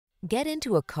Get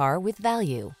into a car with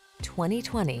value.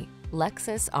 2020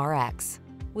 Lexus RX.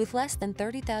 With less than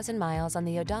 30,000 miles on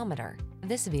the odometer,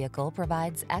 this vehicle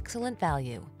provides excellent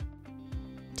value.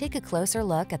 Take a closer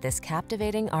look at this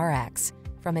captivating RX.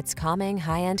 From its calming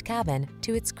high-end cabin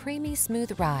to its creamy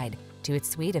smooth ride to its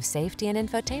suite of safety and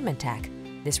infotainment tech,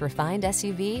 this refined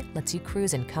SUV lets you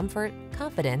cruise in comfort,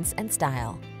 confidence, and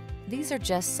style. These are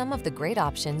just some of the great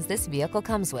options this vehicle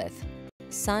comes with: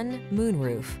 sun,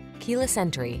 moonroof, keyless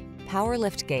entry, power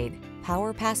liftgate,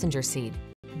 power passenger seat,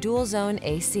 dual zone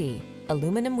AC,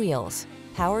 aluminum wheels,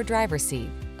 power driver seat,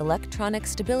 electronic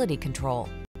stability control,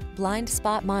 blind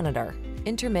spot monitor,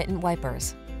 intermittent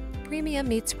wipers. Premium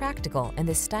meets practical in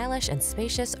this stylish and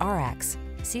spacious RX.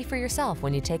 See for yourself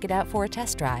when you take it out for a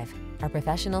test drive. Our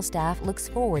professional staff looks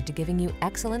forward to giving you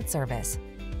excellent service.